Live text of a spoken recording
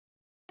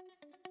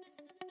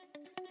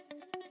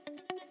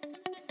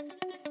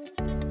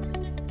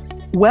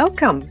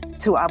Welcome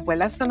to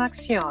Abuelas en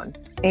Acción,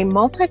 a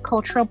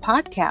multicultural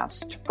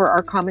podcast for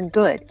our common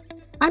good.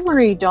 I'm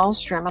Marie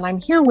Dahlstrom, and I'm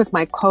here with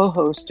my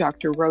co-host,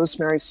 Dr.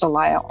 Rosemary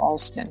Celaya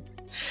Alston.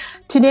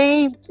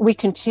 Today, we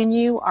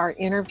continue our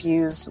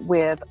interviews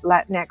with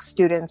Latinx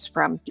students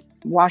from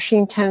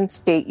Washington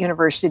State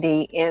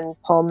University in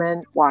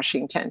Pullman,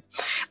 Washington.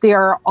 They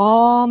are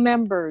all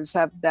members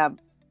of the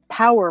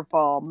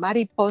powerful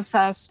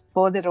Mariposas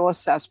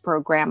Poderosas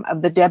program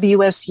of the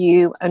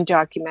WSU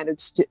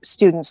Undocumented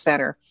Student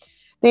Center.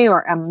 They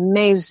are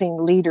amazing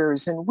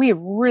leaders, and we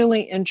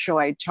really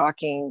enjoyed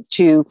talking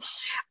to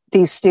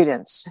these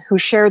students who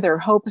share their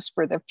hopes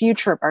for the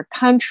future of our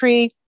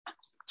country,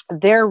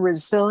 their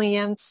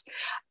resilience,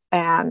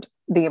 and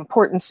the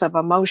importance of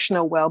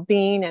emotional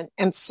well-being,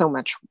 and so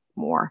much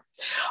more.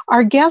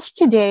 Our guest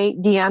today,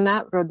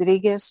 Diana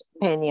Rodriguez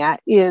Peña,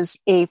 is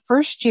a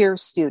first-year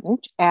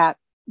student at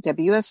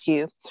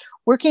WSU,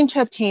 working to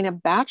obtain a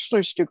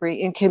bachelor's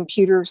degree in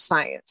computer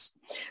science.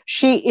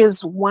 She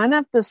is one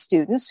of the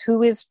students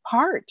who is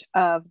part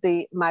of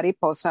the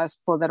Mariposas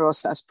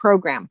Poderosas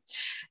program.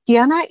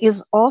 Diana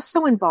is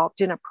also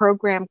involved in a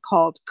program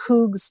called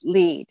Cougs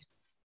Lead.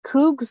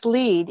 Cougs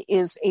Lead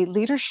is a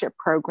leadership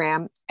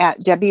program at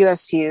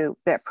WSU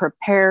that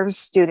prepares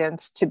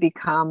students to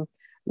become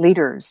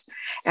leaders.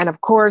 And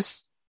of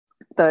course,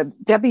 the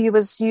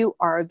WSU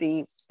are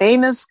the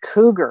famous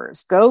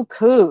Cougars. Go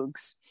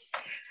Cougs!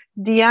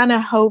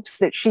 Diana hopes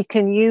that she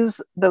can use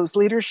those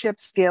leadership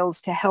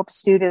skills to help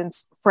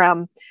students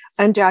from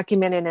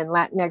undocumented and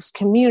Latinx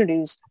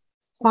communities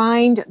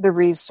find the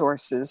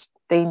resources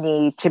they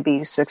need to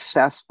be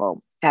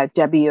successful at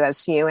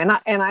WSU.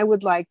 And I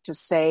would like to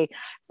say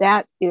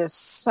that is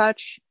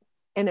such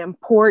an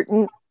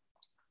important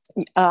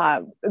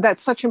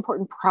that's such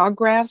important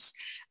progress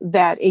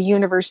that a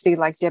university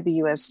like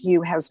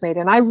WSU has made.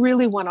 And I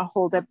really want to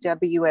hold up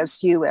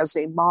WSU as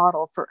a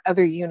model for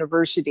other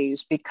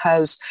universities,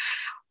 because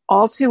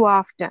all too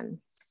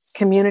often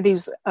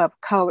communities of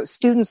color,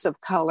 students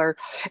of color,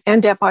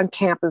 end up on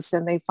campus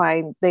and they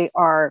find they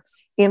are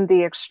in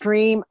the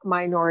extreme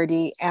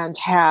minority and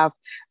have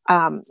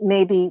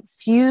maybe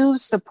few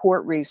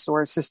support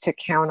resources to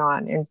count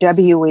on. And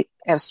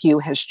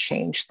WSU has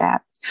changed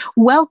that.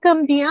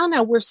 Welcome,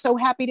 Diana. We're so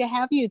happy to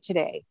have you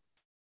today.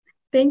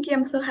 Thank you.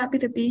 I'm so happy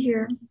to be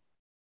here.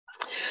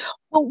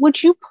 Well,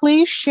 would you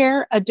please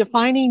share a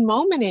defining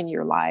moment in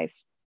your life?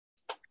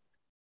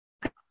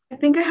 I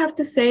think I have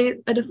to say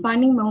a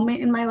defining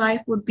moment in my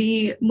life would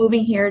be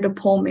moving here to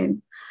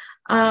Pullman.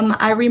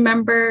 I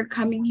remember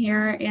coming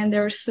here and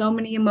there were so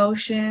many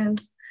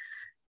emotions,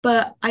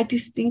 but I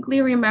distinctly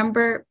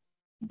remember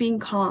being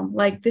calm,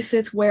 like this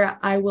is where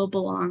I will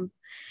belong.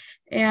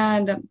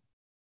 And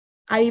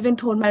I even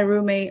told my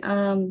roommate,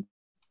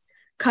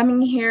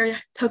 coming here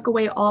took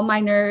away all my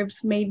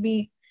nerves, made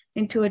me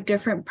into a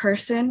different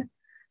person.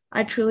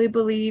 I truly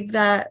believe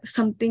that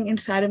something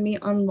inside of me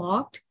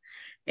unlocked,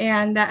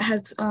 and that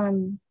has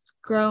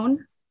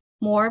grown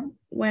more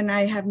when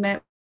I have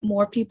met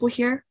more people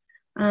here.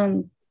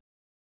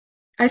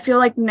 I feel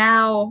like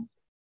now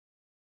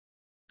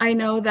I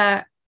know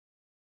that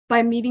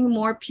by meeting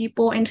more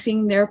people and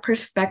seeing their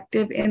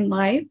perspective in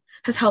life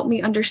has helped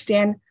me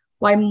understand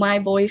why my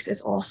voice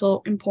is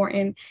also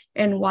important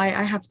and why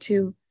I have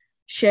to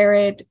share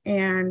it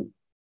and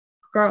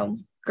grow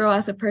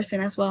as a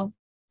person as well.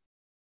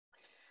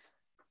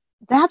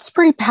 That's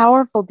pretty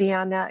powerful,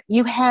 Diana.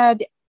 You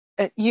had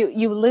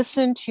you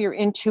listened to your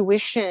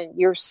intuition.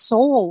 Your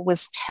soul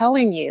was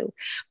telling you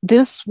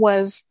this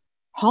was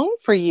home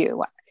for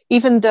you,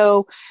 even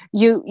though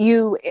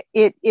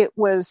it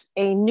was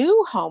a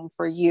new home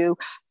for you,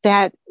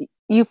 that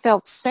you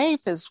felt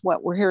safe, is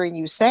what we're hearing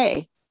you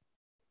say.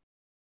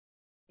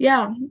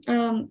 Yeah.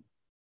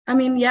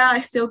 I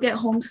still get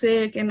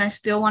homesick and I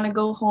still want to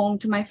go home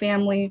to my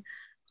family,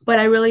 but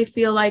I really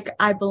feel like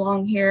I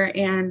belong here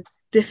and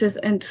this is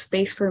a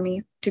space for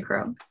me to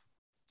grow.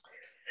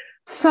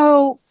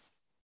 So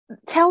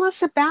tell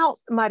us about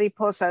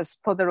Mariposas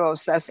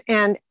Poderosas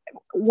and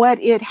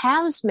what it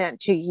has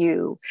meant to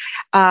you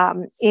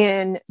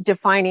in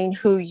defining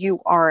who you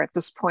are at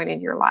this point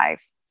in your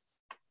life.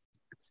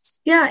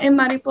 Yeah, in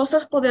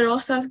Mariposas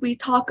Poderosas, we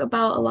talk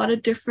about a lot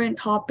of different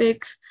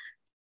topics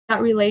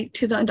that relate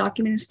to the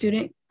undocumented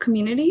student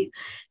community.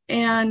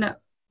 And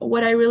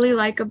what I really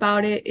like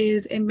about it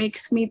is it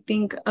makes me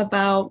think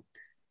about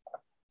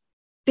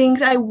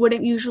things I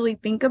wouldn't usually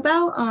think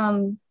about.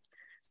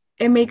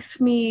 It makes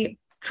me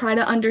try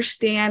to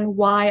understand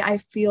why I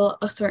feel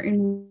a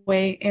certain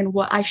way and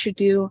what I should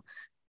do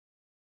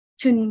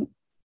to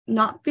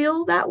not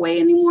feel that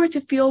way anymore,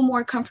 to feel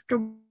more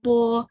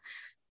comfortable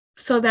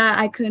so that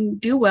I can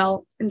do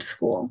well in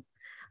school.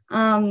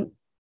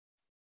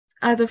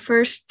 As a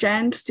first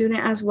gen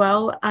student as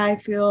well, I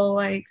feel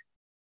like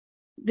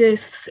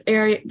this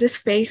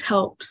space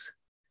helps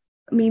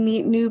me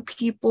meet new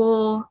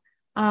people.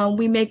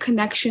 We make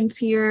connections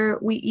here.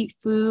 We eat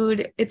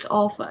food. It's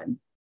all fun.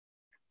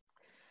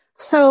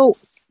 So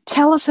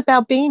tell us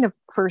about being a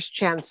first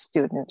gen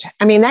student.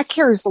 I mean, that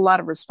carries a lot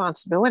of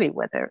responsibility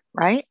with it,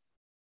 right?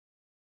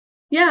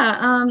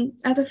 Yeah,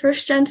 as a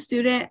first gen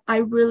student, I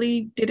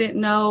really didn't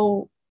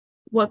know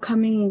what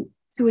coming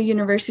to a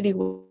university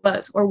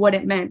was or what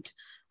it meant.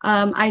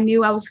 I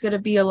knew I was going to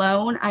be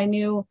alone. I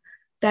knew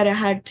that I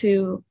had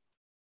to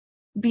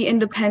be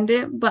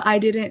independent, but I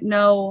didn't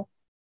know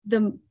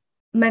the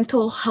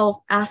mental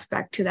health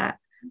aspect to that.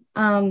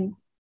 Um,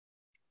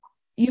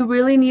 you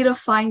really need to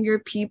find your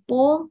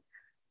people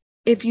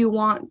if you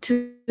want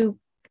to,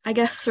 I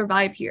guess,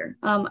 survive here.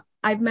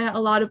 I've met a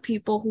lot of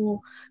people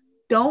who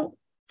don't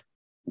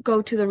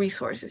go to the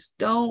resources,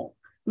 don't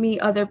meet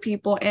other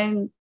people,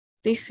 and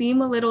they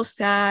seem a little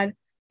sad.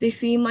 They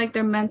seem like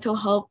their mental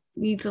health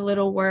needs a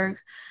little work,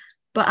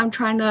 but I'm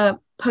trying to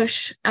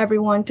push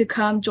everyone to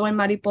come join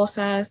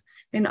Mariposas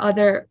and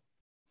other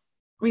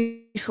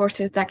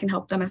resources that can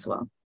help them as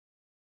well.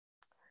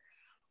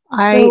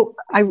 I So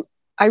I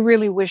I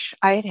really wish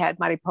I had had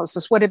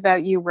Mariposas. What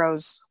about you,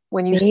 Rose,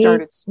 when you me,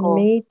 started school?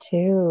 me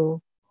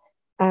too.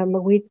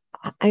 We,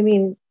 I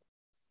mean,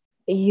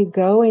 you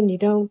go and you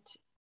don't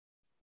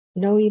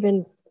know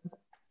even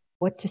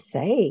what to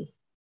say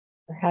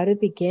or how to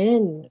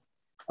begin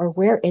or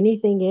where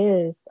anything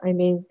is. I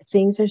mean,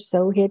 things are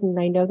so hidden.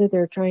 I know that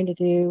they're trying to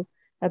do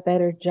a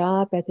better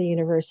job at the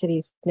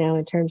universities now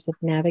in terms of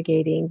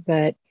navigating,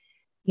 but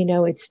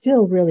it's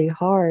still really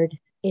hard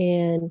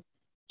and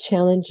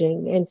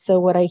challenging. And so,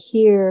 what I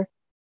hear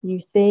you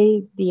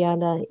say,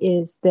 Diana,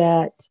 is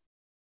that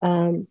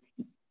um,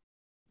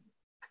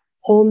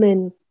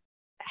 Pullman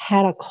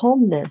had a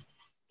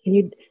calmness. Can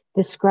you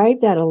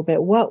describe that a little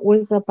bit? What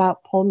was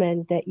about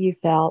Pullman that you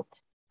felt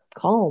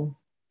calm?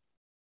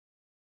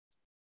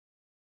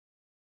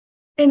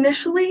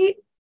 Initially,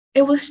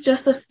 it was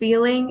just a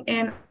feeling,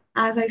 and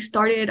as I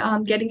started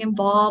getting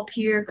involved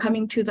here,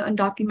 coming to the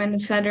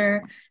Undocumented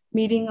Center,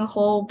 meeting a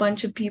whole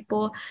bunch of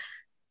people,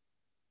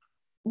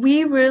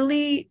 we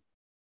really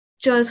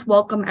just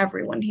welcome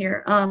everyone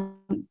here.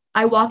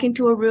 I walk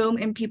into a room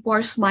and people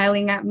are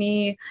smiling at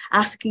me,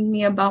 asking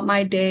me about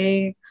my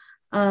day,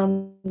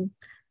 um,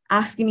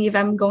 asking me if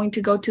I'm going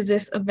to go to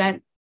this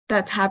event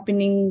that's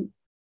happening.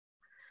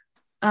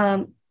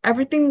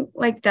 Everything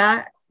like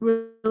that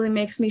really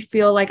makes me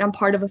feel like I'm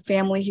part of a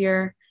family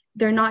here.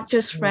 They're not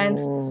just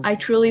friends. Mm, I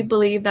truly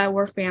believe that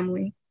we're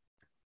family.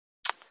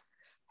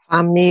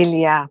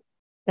 Familia.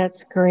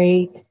 that's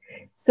great.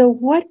 So,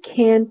 what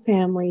can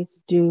families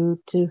do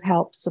to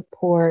help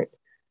support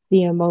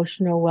the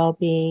emotional well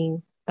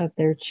being of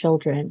their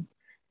children?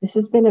 This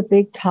has been a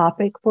big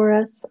topic for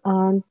us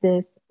on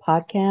this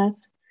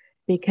podcast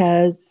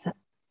because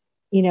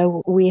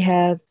we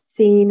have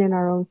seen in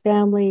our own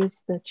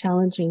families the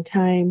challenging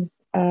times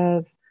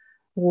of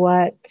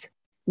what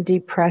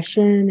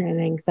depression and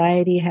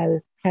anxiety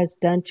has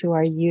done to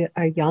our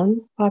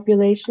young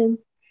population.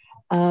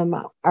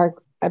 Our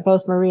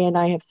Both Maria and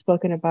I have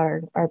spoken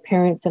about our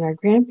parents and our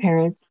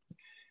grandparents.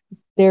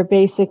 They're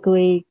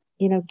basically,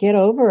 get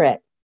over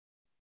it.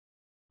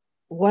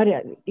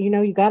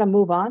 You got to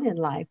move on in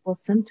life. Well,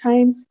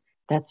 sometimes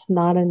that's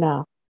not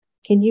enough.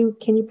 Can you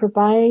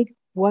provide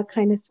what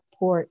kind of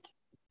support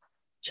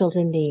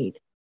children need?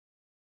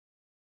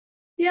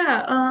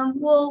 Yeah,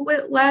 well,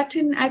 with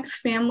Latinx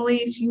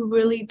families, you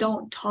really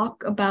don't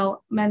talk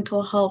about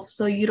mental health,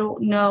 so you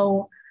don't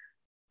know.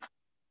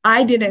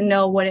 I didn't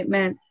know what it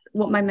meant,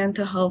 what my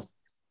mental health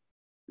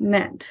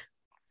meant.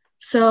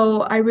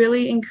 So I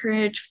really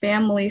encourage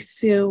families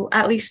to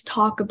at least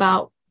talk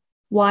about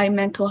why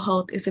mental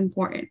health is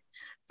important.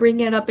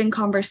 Bring it up in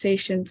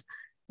conversations.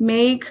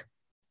 Make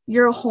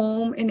your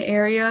home an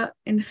area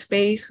and a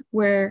space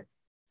where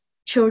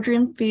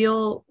children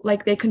feel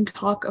like they can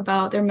talk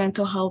about their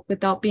mental health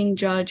without being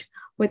judged,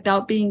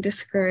 without being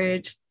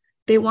discouraged.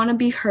 They want to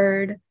be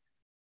heard.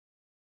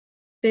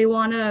 They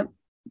want to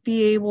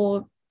be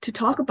able to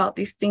talk about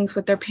these things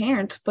with their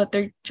parents, but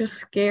they're just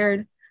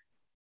scared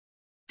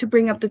to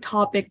bring up the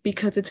topic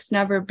because it's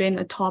never been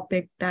a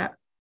topic that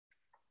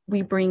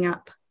we bring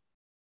up.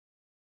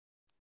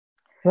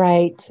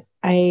 Right.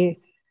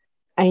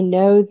 I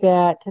know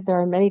that there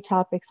are many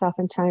topics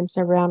oftentimes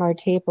around our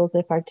tables.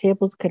 If our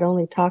tables could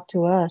only talk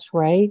to us,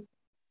 right?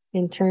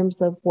 In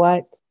terms of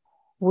what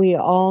we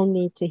all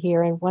need to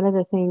hear. And one of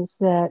the things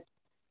that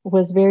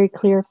was very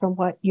clear from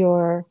what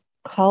your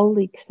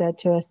colleague said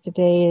to us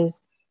today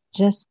is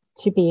just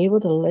to be able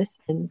to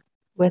listen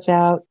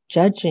without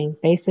judging,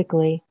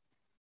 basically,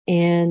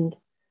 and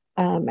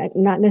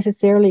not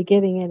necessarily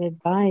giving an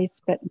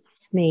advice, but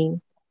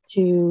listening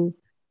to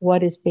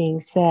what is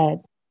being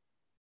said.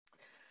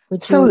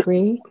 Would you So,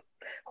 agree?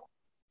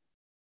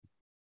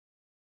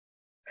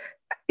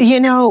 you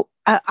know,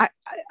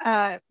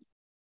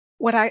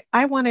 what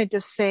I wanted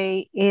to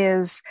say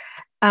is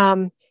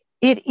um,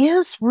 it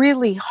is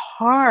really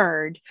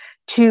hard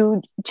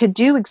to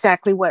do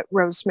exactly what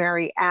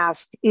Rosemary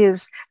asked,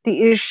 is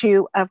the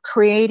issue of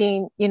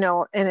creating,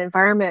 an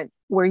environment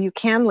where you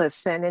can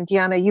listen. And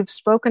Diana, you've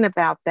spoken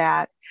about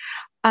that.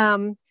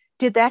 Um,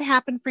 did that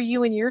happen for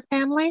you and your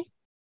family?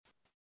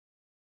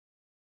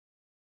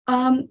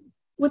 Um,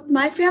 with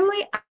my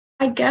family,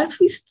 I guess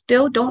we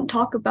still don't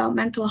talk about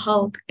mental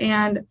health.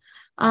 And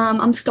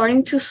I'm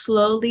starting to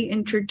slowly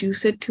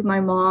introduce it to my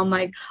mom,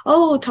 like,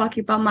 oh,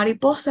 talking about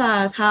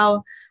mariposas,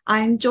 how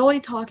I enjoy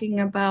talking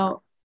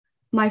about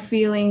my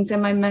feelings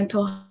and my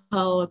mental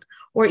health,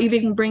 or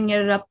even bring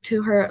it up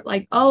to her,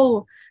 like,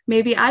 oh,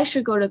 maybe I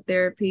should go to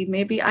therapy,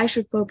 maybe I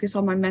should focus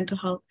on my mental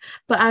health.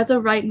 But as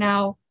of right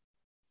now,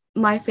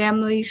 my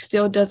family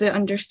still doesn't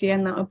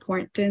understand the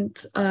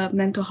importance of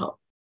mental health.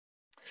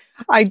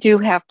 I do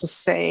have to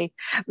say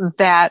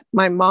that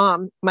my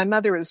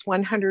mother is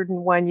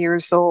 101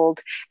 years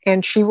old,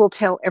 and she will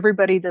tell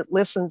everybody that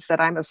listens that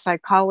I'm a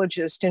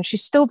psychologist, and she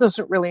still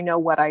doesn't really know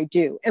what I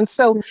do. And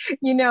so,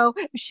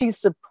 she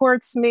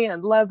supports me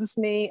and loves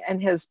me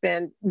and has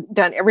done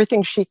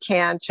everything she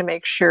can to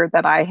make sure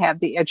that I have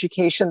the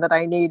education that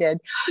I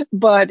needed.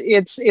 But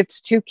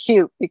it's too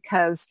cute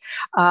because,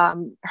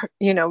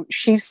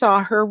 she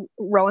saw her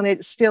role, and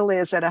it still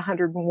is at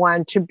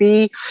 101, to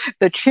be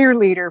the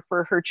cheerleader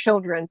for her children,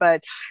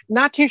 but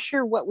not too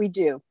sure what we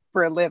do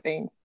for a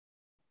living.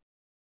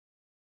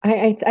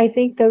 I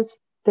think those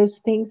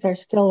things are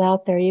still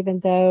out there, even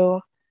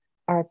though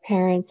our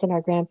parents and our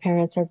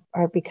grandparents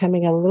are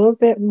becoming a little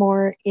bit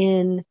more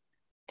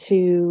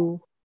into,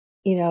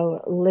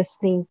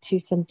 listening to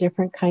some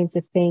different kinds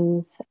of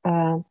things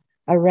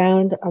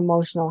around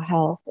emotional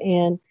health.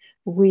 And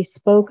we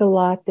spoke a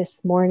lot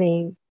this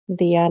morning,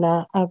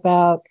 Deanna,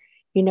 about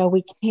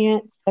we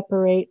can't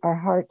separate our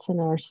hearts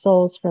and our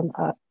souls from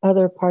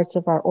other parts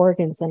of our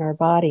organs in our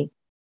body.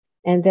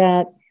 And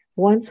that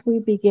once we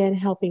begin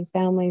helping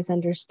families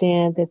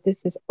understand that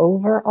this is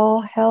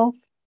overall health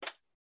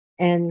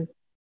and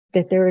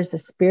that there is a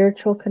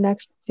spiritual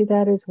connection to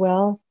that as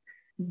well,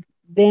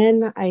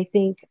 then I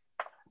think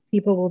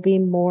people will be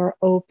more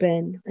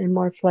open and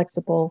more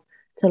flexible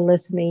to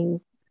listening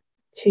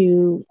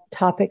to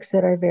topics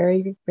that are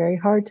very, very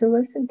hard to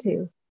listen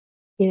to.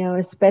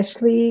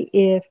 Especially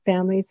if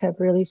families have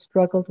really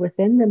struggled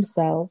within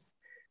themselves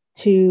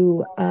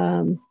to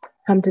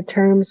come to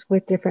terms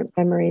with different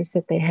memories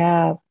that they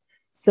have.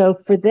 So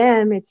for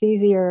them, it's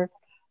easier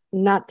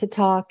not to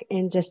talk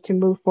and just to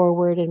move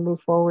forward and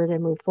move forward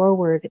and move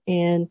forward.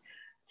 And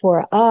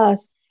for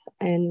us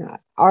and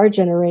our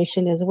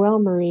generation as well,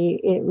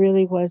 Marie, it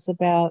really was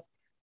about,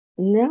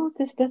 no,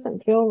 this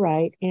doesn't feel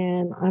right.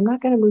 And I'm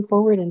not going to move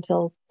forward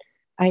until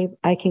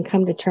I can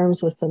come to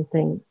terms with some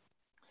things.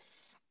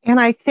 And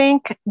I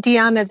think,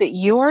 Deanna, that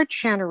your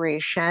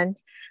generation,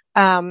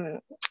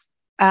 can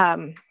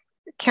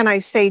I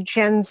say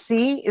Gen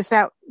Z, is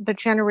that the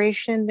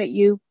generation that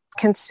you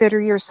consider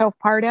yourself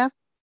part of?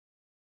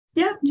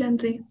 Yeah, Gen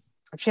Z.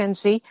 Gen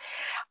Z.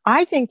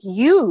 I think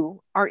you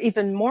are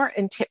even more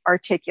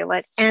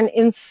articulate and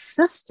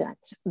insistent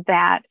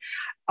that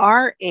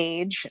our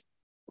age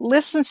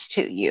listens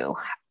to you.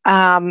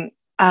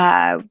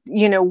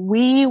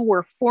 We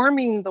were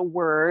forming the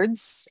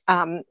words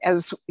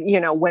as,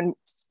 when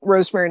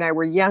Rosemary and I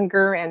were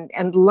younger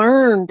and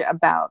learned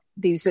about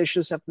these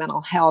issues of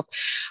mental health.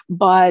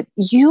 But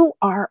you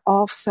are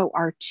also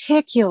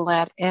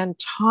articulate and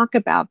talk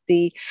about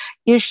the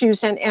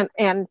issues, and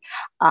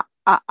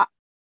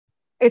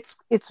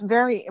it's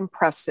very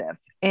impressive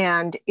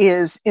and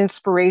is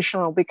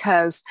inspirational,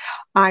 because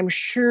I'm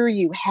sure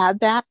you had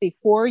that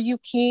before you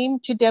came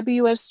to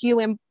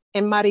WSU and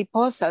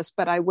Mariposas,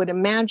 but I would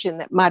imagine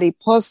that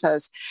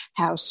Mariposas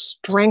has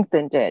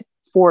strengthened it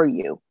for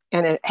you,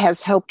 and it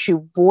has helped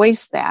you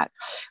voice that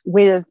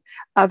with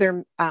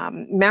other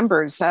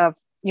members of,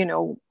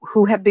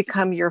 who have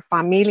become your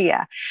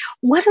familia.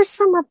 What are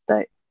some of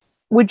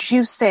would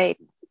you say,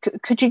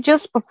 could you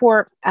just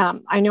before,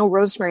 I know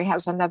Rosemary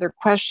has another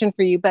question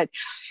for you, but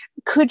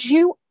could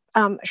you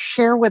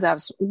share with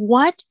us,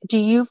 what do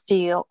you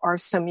feel are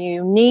some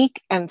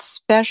unique and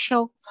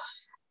special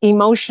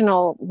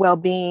emotional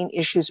well-being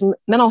issues,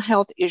 mental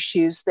health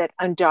issues that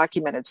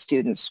undocumented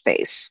students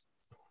face?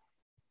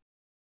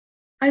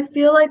 I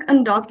feel like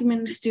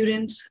undocumented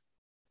students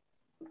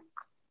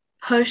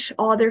push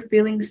all their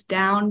feelings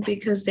down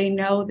because they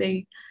know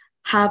they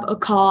have a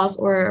cause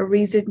or a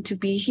reason to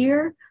be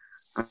here.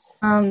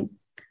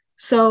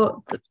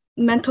 So the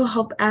mental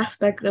health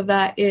aspect of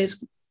that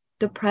is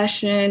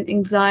depression,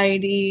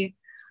 anxiety,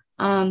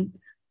 the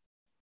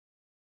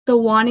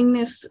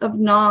wantingness of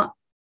not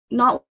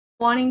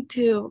wanting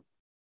to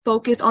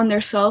focus on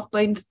their self,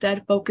 but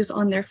instead focus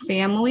on their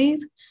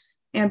families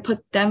and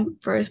put them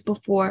first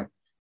before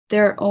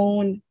their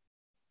own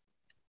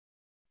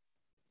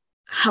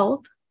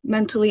health,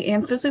 mentally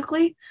and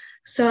physically.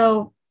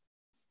 So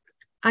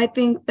I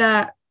think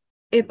that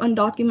if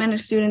undocumented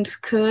students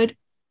could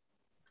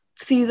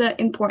see the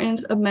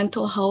importance of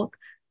mental health,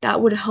 that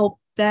would help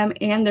them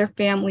and their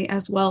family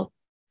as well.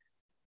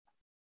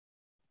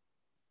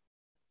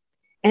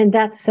 And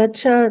that's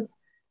such a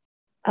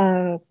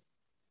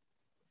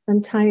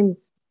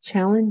sometimes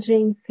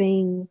challenging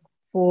thing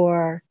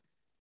for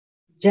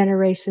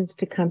generations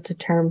to come to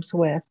terms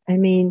with. I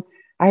mean,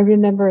 I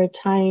remember a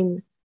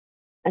time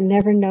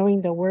never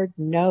knowing the word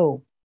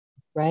no,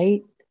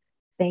 right?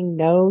 Saying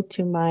no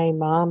to my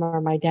mom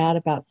or my dad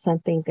about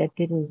something that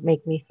didn't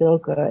make me feel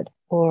good.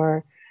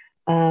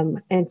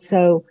 And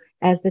so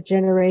as the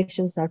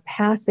generations are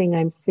passing,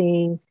 I'm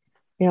seeing,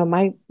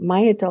 my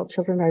adult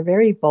children are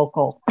very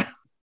vocal.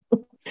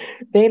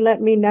 They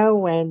let me know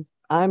when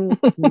I'm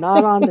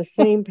not on the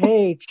same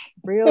page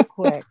real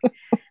quick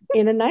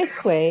in a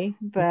nice way,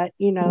 but,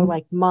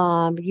 like,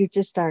 Mom, you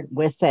just aren't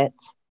with it.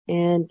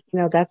 And,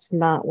 that's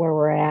not where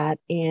we're at.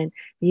 And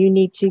you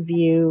need to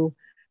view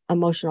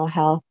emotional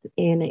health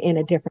in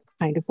a different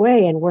kind of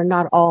way. And we're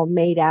not all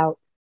made out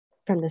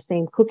from the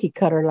same cookie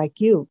cutter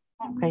like you,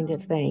 kind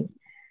of thing.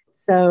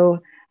 So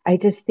I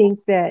just think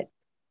that,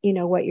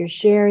 what you're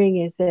sharing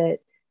is that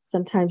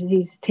sometimes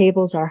these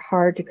tables are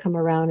hard to come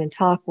around and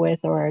talk with,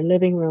 or our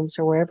living rooms,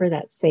 or wherever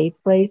that safe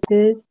place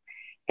is.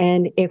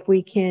 And if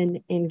we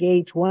can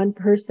engage one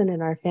person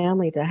in our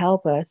family to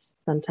help us,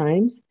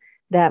 sometimes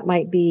that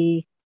might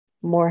be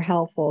more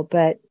helpful.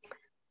 But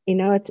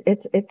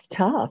it's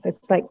tough.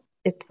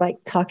 It's like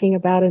talking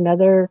about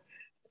another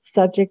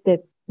subject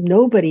that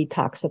nobody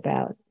talks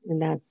about,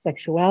 and that's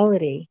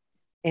sexuality,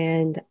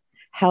 and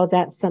how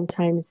that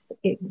sometimes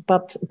it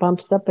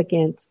bumps up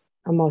against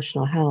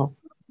emotional health.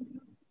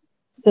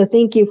 So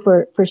thank you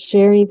for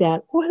sharing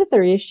that. What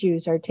other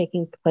issues are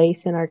taking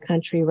place in our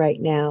country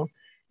right now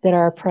that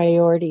are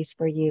priorities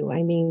for you?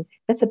 I mean,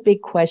 that's a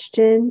big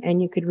question,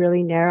 and you could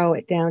really narrow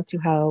it down to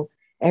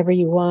however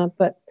you want.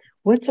 But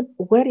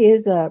what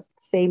is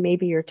say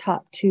maybe your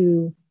top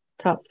 3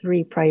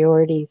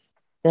 priorities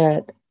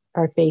that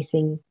are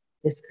facing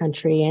this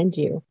country and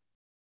you?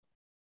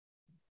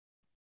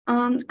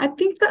 I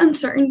think the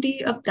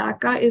uncertainty of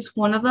DACA is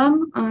one of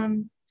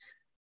them.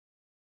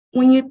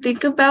 When you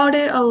think about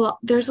it,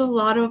 there's a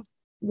lot of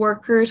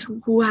workers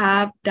who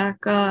have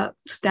DACA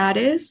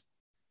status,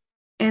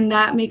 and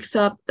that makes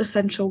up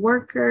essential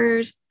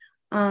workers,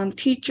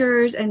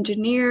 teachers,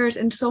 engineers,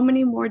 and so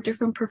many more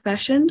different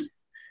professions.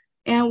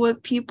 And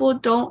what people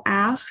don't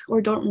ask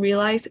or don't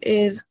realize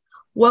is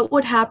what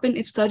would happen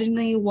if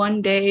suddenly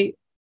one day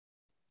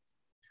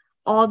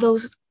all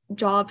those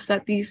jobs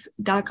that these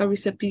DACA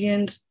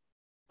recipients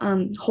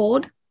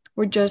hold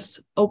were just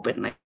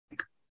open. Like,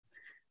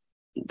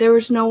 there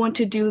was no one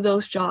to do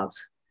those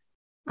jobs.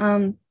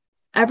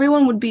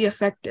 Everyone would be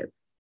affected,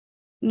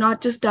 not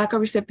just DACA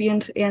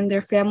recipients and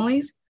their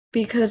families,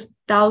 because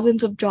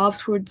thousands of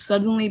jobs would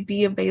suddenly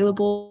be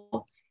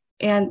available,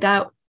 and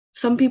that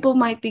some people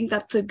might think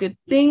that's a good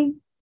thing,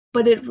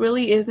 but it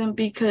really isn't,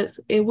 because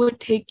it would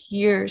take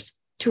years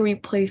to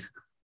replace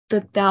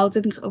the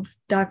thousands of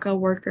DACA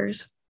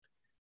workers.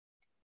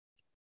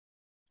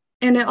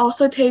 And it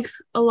also takes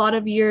a lot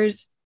of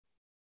years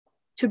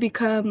to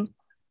become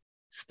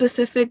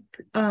specific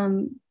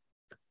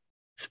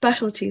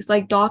specialties,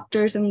 like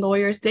doctors and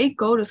lawyers. They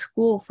go to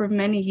school for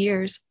many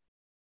years.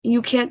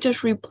 You can't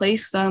just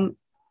replace them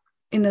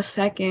in a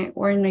second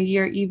or in a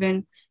year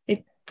even.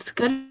 It's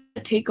going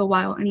to take a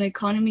while, and the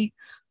economy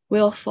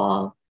will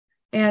fall.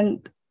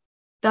 And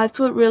that's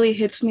what really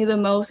hits me the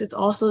most. It's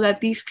also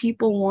that these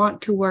people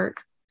want to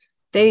work.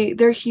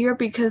 They're here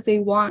because they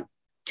want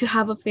to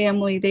have a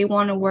family. They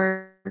want to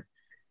work.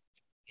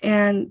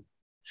 And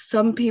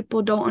some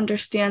people don't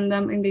understand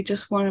them, and they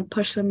just want to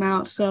push them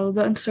out. So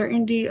the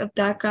uncertainty of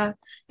DACA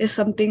is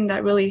something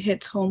that really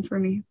hits home for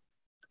me.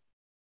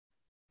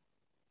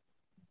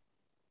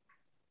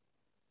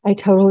 I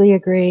totally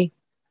agree.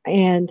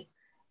 And,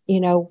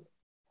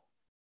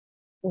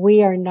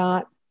 we are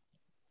not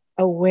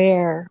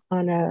aware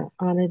on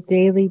a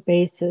daily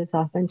basis,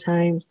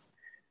 oftentimes,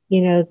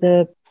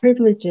 the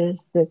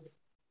privileges that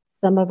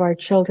some of our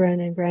children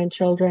and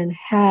grandchildren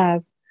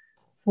have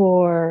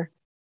for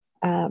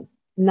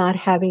not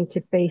having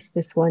to face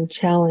this one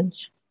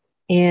challenge.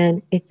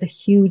 And it's a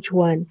huge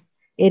one.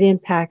 It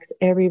impacts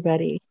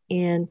everybody.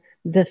 And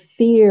the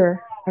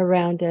fear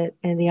around it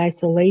and the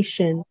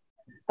isolation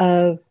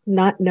of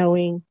not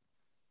knowing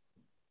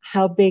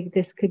how big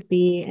this could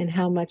be and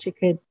how much it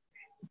could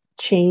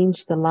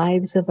change the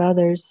lives of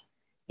others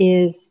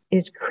is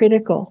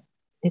critical.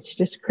 It's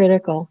just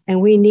critical.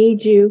 And we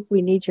need you.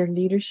 We need your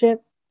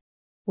leadership.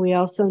 We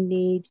also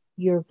need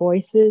your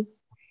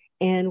voices.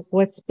 And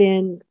what's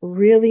been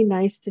really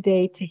nice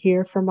today to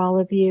hear from all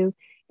of you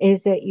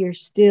is that you're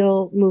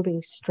still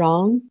moving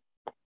strong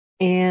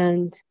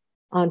and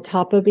on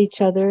top of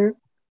each other,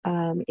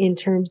 in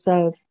terms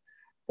of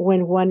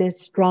when one is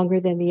stronger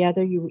than the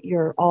other,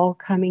 you're all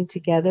coming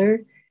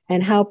together,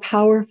 and how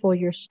powerful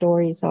your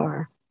stories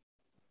are.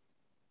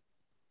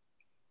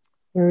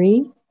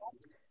 Marie?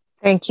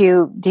 Thank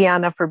you,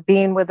 Deanna, for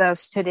being with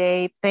us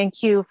today.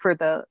 Thank you for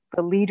the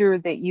leader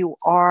that you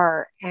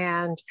are.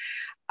 And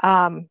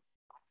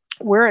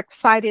we're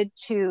excited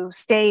to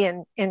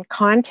stay in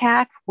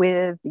contact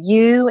with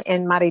you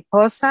and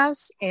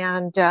Mariposas.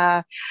 And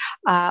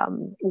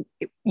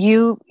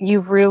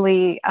you've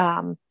really,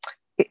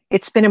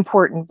 it's been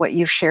important what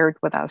you've shared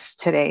with us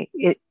today.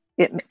 It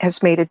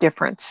has made a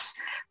difference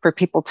for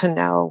people to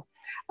know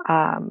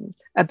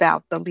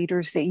about the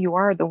leaders that you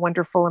are, the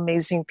wonderful,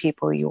 amazing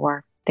people you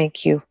are.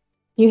 Thank you.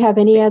 Do you have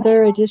any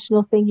other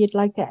additional thing you'd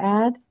like to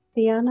add,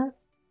 Deanna?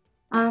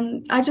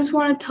 I just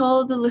want to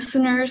tell the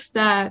listeners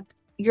that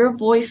your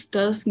voice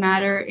does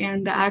matter,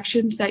 and the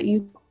actions that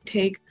you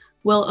take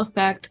will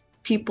affect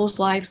people's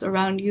lives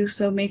around you.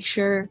 So make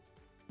sure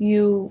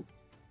you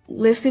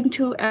listen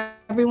to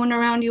everyone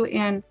around you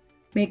and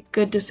make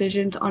good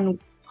decisions on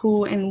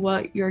who and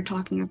what you're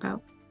talking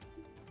about.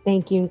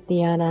 Thank you,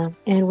 Diana.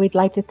 And we'd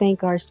like to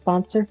thank our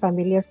sponsor,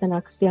 Familias en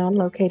Acción,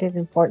 located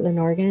in Portland,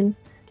 Oregon.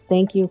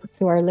 Thank you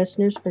to our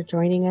listeners for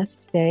joining us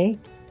today.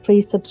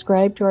 Please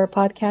subscribe to our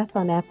podcast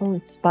on Apple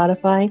and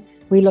Spotify.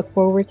 We look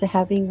forward to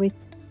having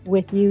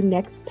with you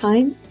next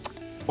time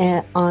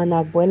on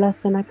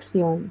Abuelas en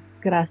Acción.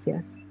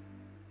 Gracias.